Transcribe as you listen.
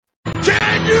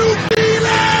you feel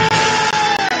it?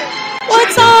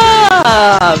 What's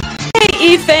up?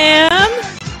 Hey, EFAM.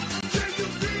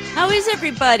 How is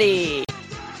everybody?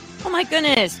 Oh my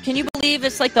goodness. Can you believe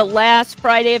it's like the last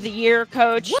Friday of the year,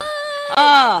 Coach?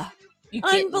 What? You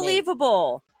kidding me?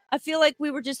 Unbelievable. I feel like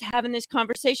we were just having this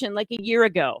conversation like a year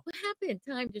ago. What happened?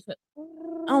 Time just went.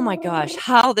 Oh my gosh,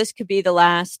 how this could be the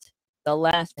last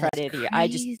That's Friday of the year.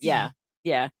 crazy.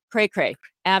 Yeah. Cray.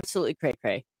 Absolutely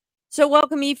cray. So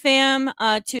welcome EFAM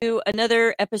to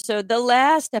another episode, the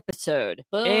last episode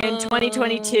in Boom.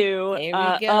 2022 Here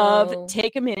we of go.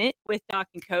 Take a Minute with Doc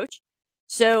and Coach.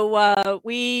 So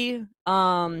we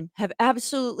have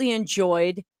absolutely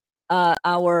enjoyed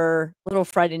our little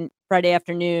Friday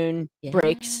afternoon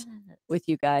breaks Yes. with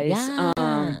you guys.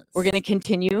 We're going to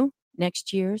continue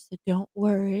next year, so don't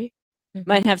worry. Mhm.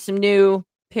 Might have some new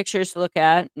pictures to look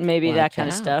at, maybe that Watch kind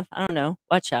of out. stuff. I don't know.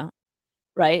 Watch out.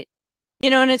 Right? You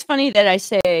know, and it's funny that I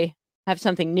say have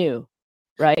something new,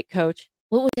 right, Coach?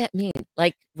 What would that mean?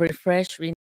 Like refresh,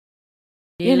 renew?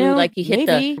 You know, like you hit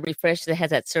maybe. the refresh that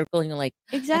has that circle, and you're like,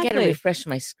 I got to Exactly. refresh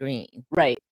my screen.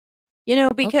 Right. You know,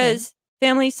 because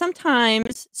family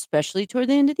sometimes, especially toward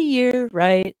the end of the year,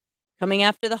 right? Coming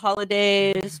after the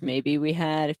holidays, maybe we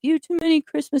had a few too many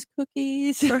Christmas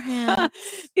cookies, Perhaps.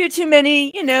 a few too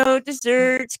many,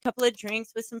 desserts, couple of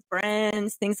drinks with some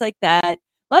friends, things like that.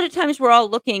 A lot of times we're all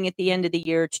looking at the end of the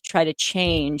year to try to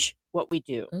change what we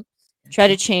do. Oops. Try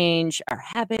to change our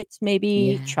habits,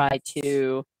 maybe. Yes. Try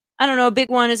to, I don't know, a big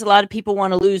one is a lot of people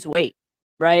want to lose weight,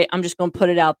 right? I'm just going to put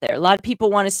it out there. A lot of people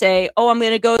want to say, oh, I'm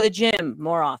going to go to the gym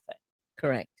more often,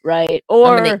 Correct. right?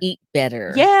 Or I'm going to eat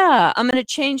better. yeah, I'm going to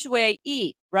change the way I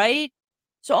eat, right?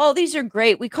 So all these are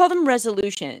great. We call them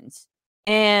resolutions.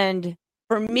 And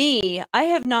for me, I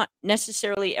have not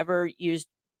necessarily ever used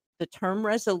the term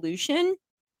resolution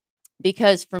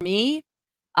because for me,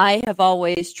 I have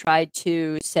always tried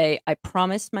to say, I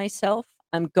promise myself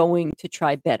I'm going to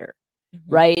try better, Mhm.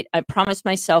 right? I promise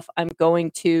myself I'm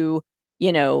going to,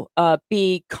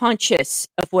 be conscious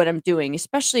of what I'm doing,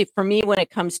 especially for me when it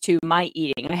comes to my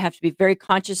eating. I have to be very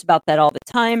conscious about that all the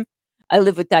time. I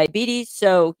live with diabetes.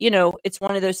 So, it's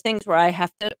one of those things where I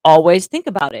have to always think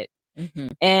about it.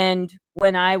 Mhm. And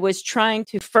when I was trying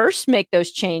to first make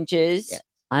those changes, Yes.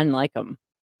 I didn't like them.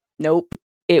 Nope.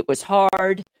 It was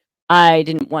hard. I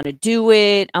didn't want to do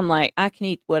it. I'm like, I can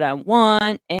eat what I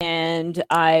want. And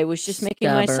I was just making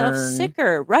myself Stubborn.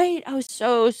 sicker, right? I was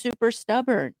so super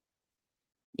stubborn.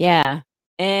 Yeah.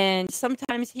 And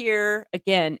sometimes here,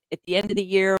 again, at the end of the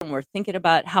year, when we're thinking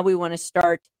about how we want to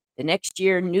start the next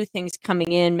year, new things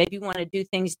coming in, maybe we want to do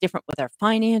things different with our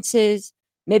finances.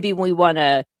 Maybe we want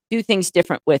to do things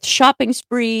different with shopping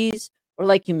sprees, or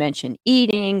like you mentioned,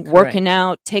 eating, working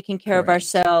out, taking care of Correct.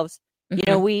 ourselves.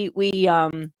 Mhm.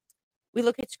 We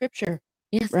look at scripture.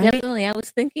 Yes, right? definitely. I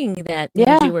was thinking that as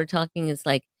Yeah. you were talking, it's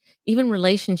like even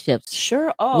relationships.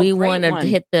 Sure. Oh, we great want to one.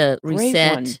 hit the Great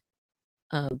reset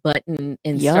one. button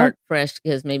and Yup. start fresh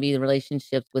because maybe the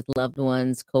relationships with loved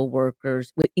ones,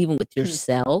 coworkers, even with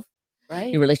yourself,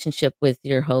 Right. your relationship with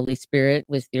your Holy Spirit,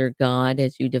 with your God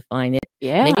as you define it.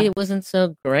 Yeah. Maybe it wasn't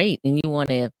so great and you want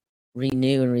to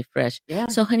renew and refresh. Yeah.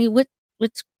 So, honey, what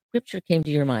scripture came to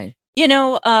your mind? When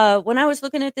I was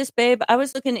looking at this, babe, I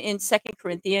was looking in 2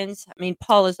 Corinthians. I mean,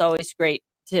 Paul is always great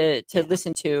to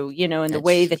listen to, in the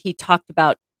way that he talked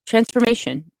about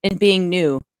transformation and being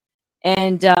new.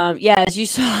 And as you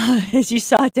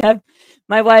saw, Deb,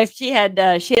 my wife, she has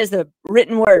the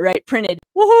written word, right? Printed.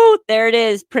 Woohoo! There it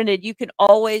is, printed. You can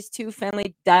always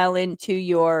family dial into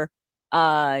your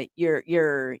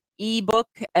ebook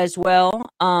as well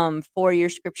for your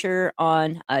scripture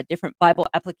on different Bible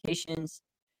applications.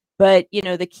 But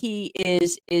the key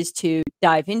is to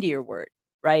dive into your word,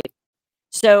 right?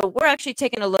 So we're actually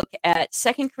taking a look at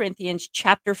 2 Corinthians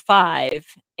chapter 5,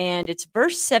 and it's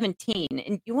verse 17.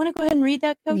 And you want to go ahead and read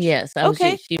that, Coach? Yes,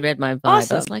 Okay. She read my vibe. I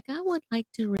Awesome. was like, I would like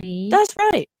to read. That's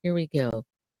right. Here we go.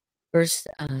 Verse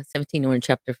 17, we're in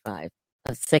chapter 5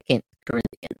 of 2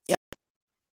 Corinthians. Yep.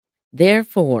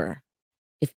 Therefore,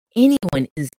 if anyone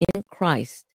is in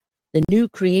Christ, the new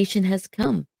creation has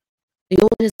come. The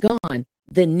old is gone.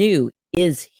 The new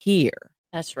is here.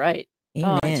 That's right.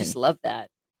 Amen. Oh, I just love that.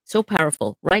 So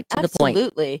powerful. Right to the point.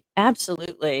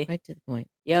 Absolutely. Right to the point.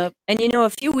 Yep. And a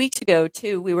few weeks ago,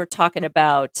 too, we were talking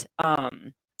about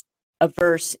a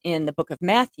verse in the book of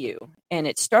Matthew, and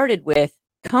it started with,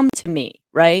 come to me,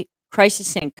 right? Christ is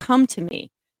saying, come to me.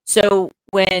 So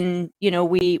when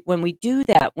we do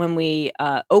that, when we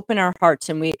open our hearts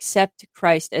and we accept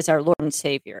Christ as our Lord and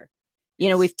Savior,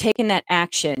 we've taken that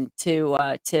action to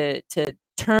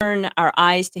turn our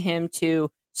eyes to Him,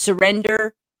 to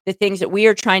surrender the things that we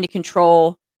are trying to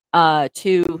control,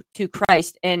 to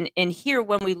Christ. And here,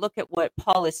 when we look at what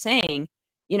Paul is saying,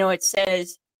 it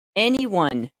says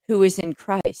anyone who is in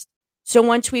Christ. So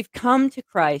once we've come to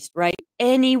Christ, right,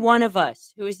 any one of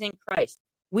us who is in Christ,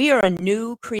 we are a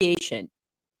new creation.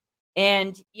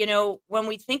 And, when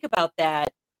we think about that,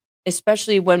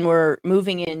 especially when we're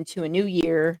moving into a new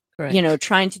year, Correct.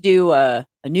 Trying to do a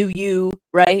new you,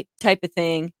 right, type of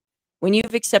thing. When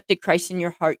you've accepted Christ in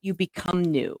your heart, you become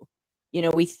new.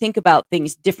 We think about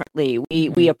things differently.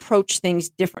 We approach things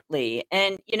differently.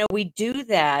 And, we do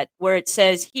that where it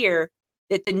says here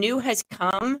that the new has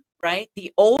come, right?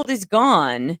 The old is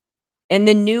gone and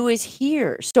the new is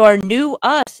here. So our new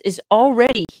us is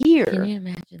already here. Can you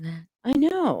imagine that? I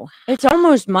know. It's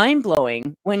almost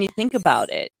mind-blowing when you think about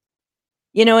it.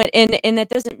 And that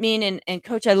doesn't mean, and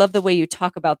Coach, I love the way you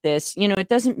talk about this. It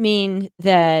doesn't mean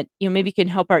that, maybe you can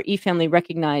help our e-family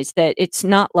recognize that it's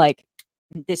not like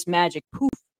this magic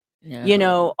poof,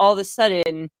 No. all of a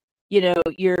sudden, you're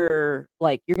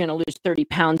going to lose 30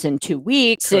 pounds in 2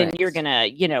 weeks and you're Correct.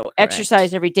 going to, Correct.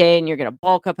 exercise every day and you're going to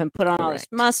bulk up and put on all this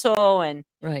Correct. muscle. And,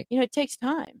 Right. it takes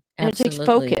time and it takes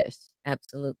Absolutely. focus.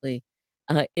 Absolutely.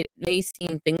 It may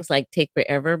seem things like take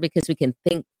forever because we can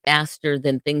think faster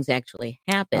than things actually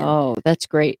happen. Oh, that's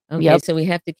great. Okay, Yep. so we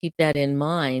have to keep that in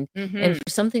mind. Mhm. And for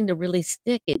something to really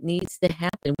stick, it needs to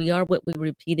happen. We are what we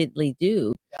repeatedly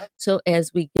do. So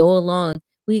as we go along,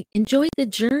 we enjoy the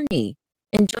journey.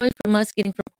 Enjoy from us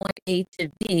getting from point A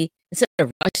to B instead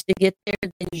of rush to get there,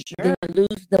 then you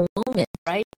lose the moment.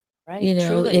 Right.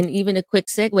 Truly. And even a quick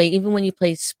segue, even when you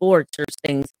play sports or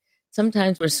things,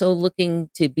 sometimes we're so looking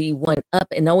to be one up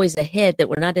and always ahead that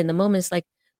we're not in the moment. It's like,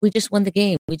 we just won the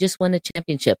game. We just won the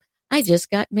championship. I just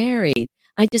got married.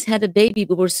 I just had a baby,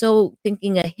 but we're so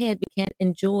thinking ahead. We can't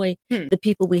enjoy the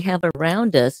people we have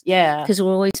around us. Yeah. Because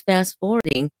we're always fast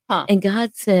forwarding. And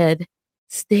God said,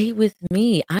 stay with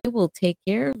me. I will take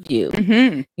care of you.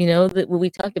 That when we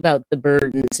talk about the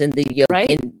burdens and the yoke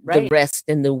and the rest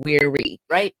and the weary,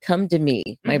 come to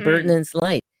me. My burden is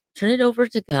light. Turn it over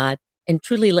to God and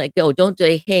truly let go. Don't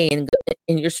say, hey, and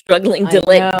you're struggling to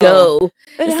let go.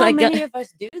 But it's how like many of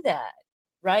us do that,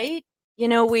 right?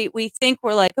 We think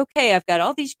we're like, okay, I've got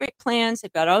all these great plans.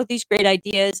 I've got all these great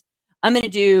ideas. I'm going to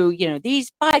do,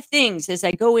 these 5 things as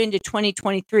I go into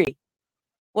 2023.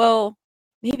 Well,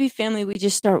 maybe family, we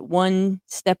just start one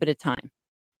step at a time,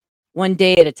 one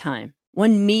day at a time,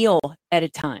 one meal at a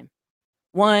time,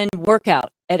 one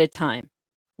workout at a time.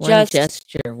 One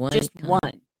gesture,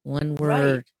 one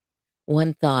word,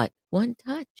 one thought, one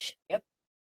touch. Yep.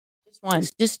 Just one.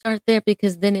 Just start there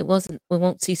because then we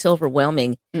won't see so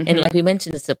overwhelming. And like we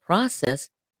mentioned, it's a process.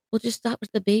 We'll just start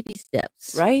with the baby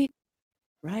steps. Right.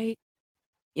 When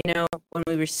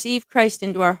we receive Christ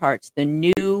into our hearts, the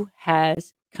new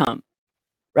has come,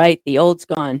 right? The old's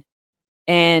gone.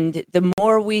 And the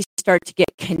more we start to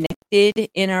get connected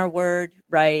in our word,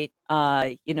 right?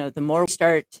 The more we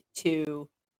start to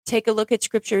take a look at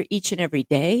scripture each and every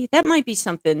day. That might be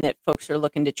something that folks are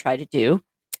looking to try to do.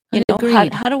 How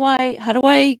do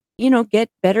I, get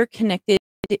better connected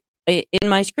in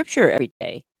my scripture every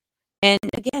day? And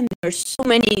again, there's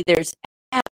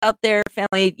apps out there,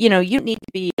 family. You don't need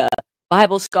to be a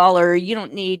Bible scholar. You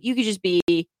could just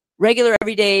be regular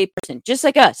everyday person, just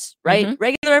like us, right?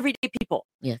 Regular everyday people.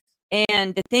 Yes.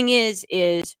 And the thing is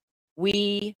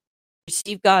we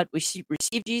receive God, we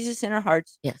receive Jesus in our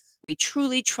hearts. Yes. We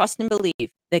truly trust and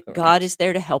believe that God is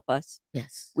there to help us.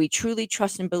 Yes. We truly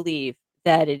trust and believe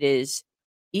that it is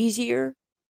easier,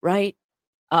 right?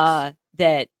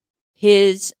 That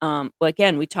his,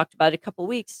 again, we talked about it a couple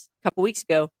weeks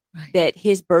ago, that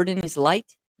his burden is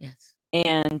light. Yes.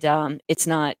 And it's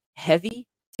not heavy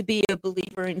to be a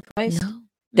believer in Christ. No.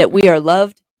 That we are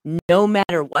loved no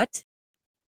matter what.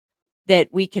 That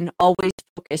we can always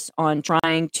focus on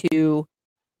trying to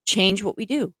change what we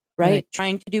do, right?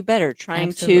 Trying to do better,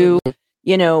 trying to,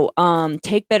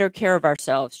 take better care of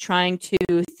ourselves, trying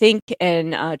to think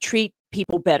and treat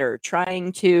people better,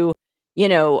 trying to,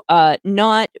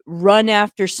 not run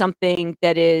after something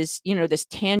that is, this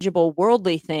tangible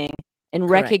worldly thing, and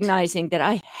recognizing that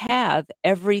I have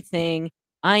everything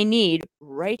I need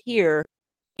right here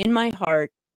in my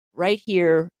heart, right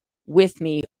here with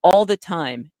me all the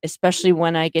time, especially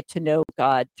when I get to know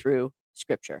God through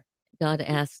scripture. God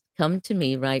asks, come to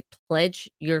me, right? Pledge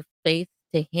your faith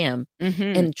to him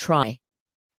and try.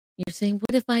 You're saying,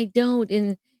 what if I don't?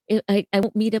 And if I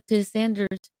won't meet up to his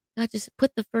standards. God, just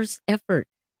put the first effort.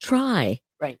 Try.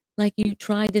 Right. Like you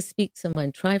try to speak to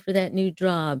someone, try for that new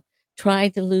job, try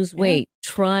to lose weight,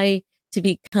 try to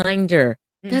be kinder.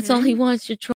 That's all he wants.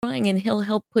 You're trying, and he'll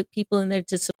help put people in there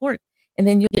to support. And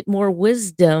then you'll get more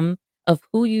wisdom of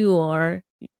who you are,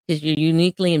 because you're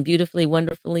uniquely and beautifully,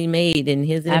 wonderfully made in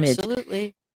his image.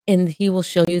 Absolutely. And he will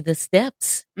show you the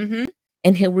steps, Mm-hmm.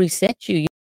 and he'll reset you.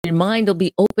 Your mind will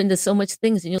be open to so much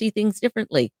things, and you'll see things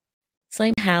differently.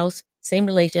 Same house, same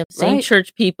relationship, same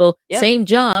church people, same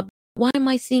job. Why am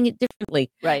I seeing it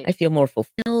differently? Right. I feel more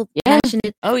fulfilled,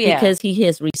 passionate. Oh, yeah. Because he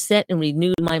has reset and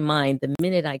renewed my mind the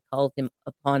minute I called him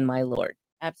upon my Lord.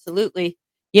 Absolutely.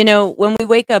 You know, when we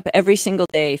wake up every single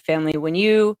day, family, when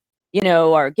you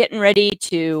are getting ready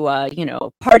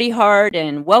to, party hard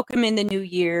and welcome in the new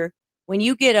year, when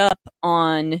you get up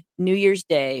on New Year's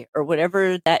Day or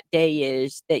whatever that day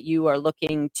is that you are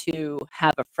looking to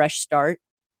have a fresh start,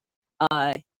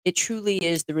 it truly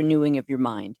is the renewing of your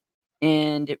mind,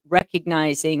 and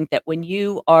recognizing that when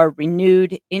you are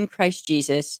renewed in Christ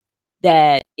Jesus,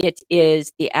 that it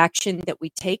is the action that we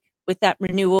take with that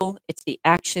renewal. It's the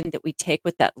action that we take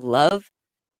with that love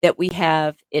that we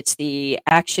have. It's the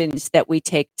actions that we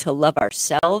take to love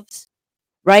ourselves,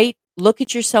 right? Look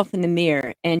at yourself in the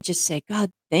mirror and just say, God,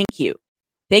 thank you.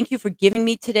 Thank you for giving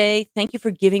me today. Thank you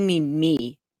for giving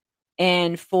me.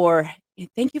 And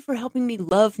thank you for helping me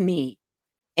love me.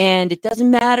 And it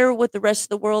doesn't matter what the rest of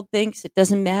the world thinks. It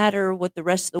doesn't matter what the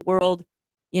rest of the world,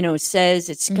 says.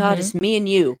 It's God, it's me and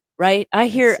you, right? I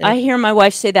hear my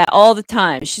wife say that all the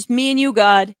time. It's just me and you,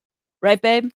 God. Right,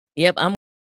 babe? Yep. I'm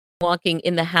walking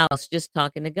in the house just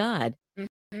talking to God.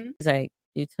 Because I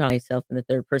do tell myself in the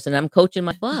third person. I'm coaching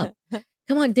myself.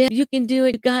 Come on, Deb, you can do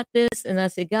it. You got this. And I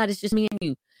say, God, it's just me and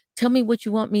you. Tell me what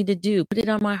you want me to do. Put it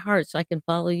on my heart so I can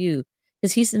follow you.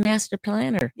 Because he's the master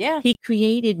planner. Yeah. He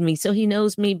created me, so he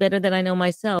knows me better than I know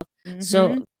myself.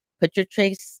 So put your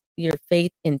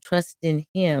faith and trust in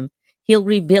him. He'll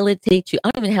rehabilitate you. I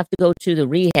don't even have to go to the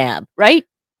rehab. Right?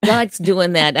 God's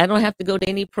doing that. I don't have to go to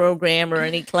any program or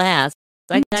any class.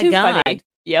 I got God. Funny.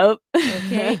 Yep.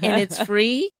 Okay. And it's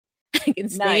free. I can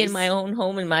stay in my own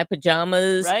home in my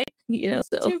pajamas. Right?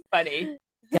 So too funny.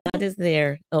 God is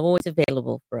there, always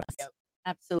available for us. Yep.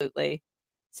 Absolutely.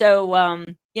 So,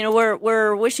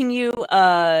 we're wishing you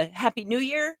a happy new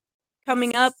year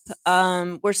coming up.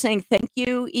 We're saying thank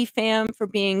you, EFAM, for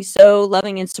being so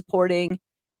loving and supporting,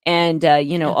 and,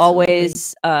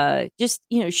 always, just,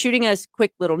 shooting us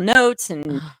quick little notes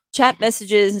and chat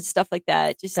messages and stuff like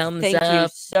that. Just thank you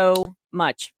so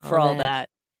much for all that.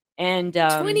 And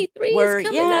 23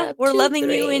 we're loving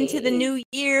you into the new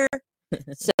year.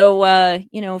 So,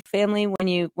 family,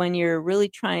 when you're really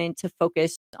trying to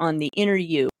focus on the inner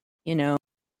you,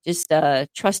 just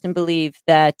trust and believe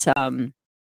that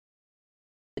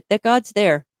that God's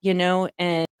there,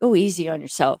 and go easy on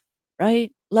yourself,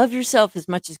 right? Love yourself as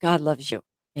much as God loves you.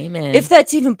 Amen. If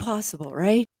that's even possible,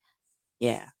 right?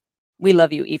 Yeah. We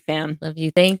love you, EFAM. Love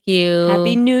you. Thank you.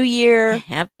 Happy New Year.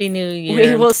 Happy New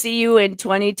Year. We will see you in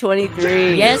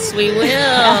 2023. Yes, we will.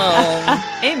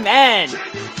 Amen.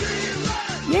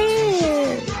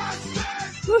 Yeah.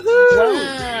 Woohoo.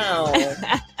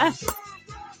 Wow.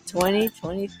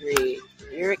 2023.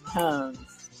 Here it comes.